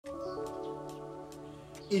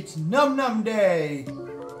It's Num Num Day.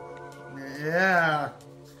 Yeah.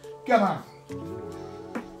 Come on.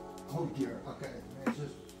 Oh dear. Okay. There's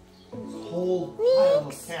this whole pile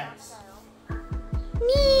of cats.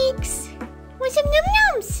 Nix! Want some Num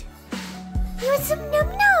Nums? You want some Num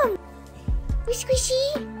Num? Squishy?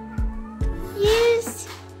 Yes.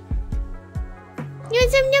 You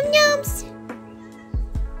want some Num Nums?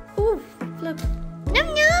 Ooh, look. Num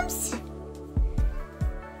Nums!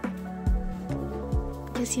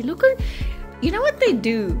 Does he look? You know what they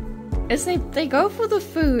do? Is they go for the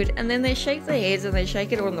food and then they shake their heads and they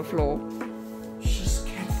shake it on the floor. It's just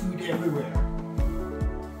cat food everywhere.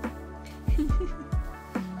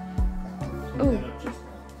 Oh.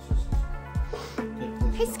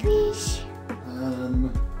 Hi, Squish.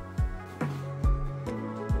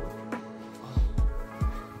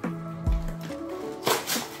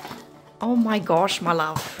 Oh my gosh, my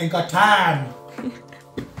love. Ain't got time.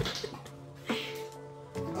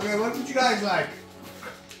 Okay, what would you guys like?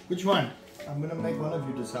 Which one? I'm gonna make one of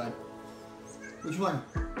you decide. Which one?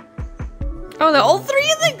 Oh, they're all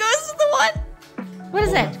three and then goes to the one? What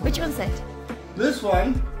is that? Which one's that? This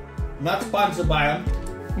one, not sponsored by them,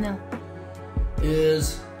 No.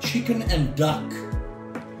 is chicken and duck.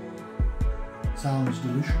 Sounds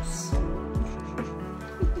delicious.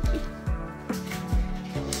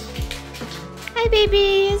 Hi,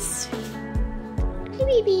 babies. Hi,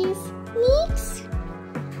 babies. Nix?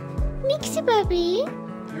 Nixie puppy.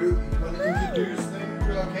 You want to introduce them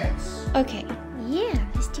to our cats? Okay, yeah,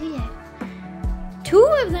 let's do that. 2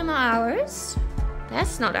 of them are ours.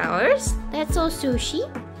 That's not ours. That's all Sushi.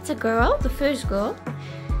 It's a girl, the first girl.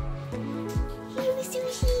 Here is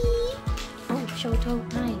Sushi. Oh, Shoto,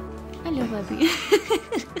 hi. Hello, baby.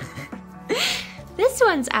 This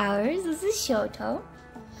one's ours. This is Shoto.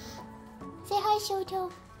 Say hi,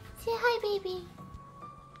 Shoto. Say hi, baby.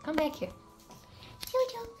 Come back here.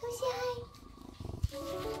 Shoto, come say hi.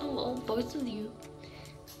 Oh, both of you.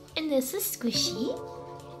 And this is Squishy.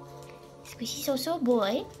 Squishy's also a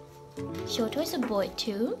boy. Shoto is a boy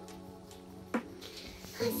too. Oh,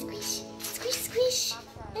 Squish, Squish, Squish.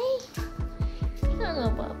 Hey. Hello,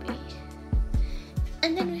 Bobby.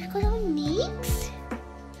 And then we've got our Nix.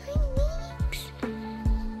 Hi, Nix.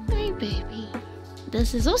 Hi, baby.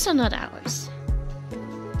 This is also not ours.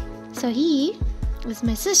 So he was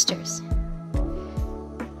my sister's.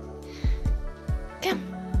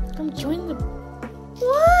 Come join the...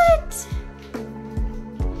 What?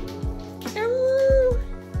 Oh,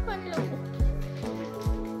 hello.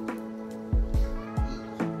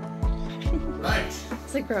 Right.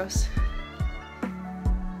 Is it gross?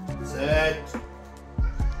 Set.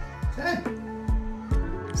 Set.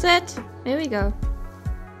 Set. There we go.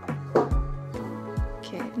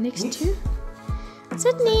 Okay, next Nix? 2.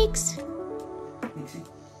 Sit, Nix. Nixie.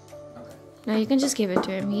 Okay. No, you can just give it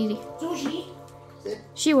to him. Sushi. Sit.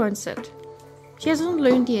 She won't sit. She hasn't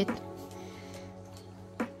learned yet.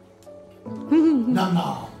 Num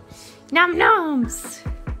num. Num nums.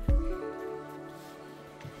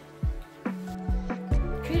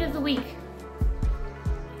 Treat of the week.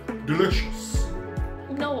 Delicious.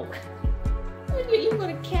 No. You've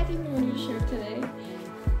got a cat in on your shirt today.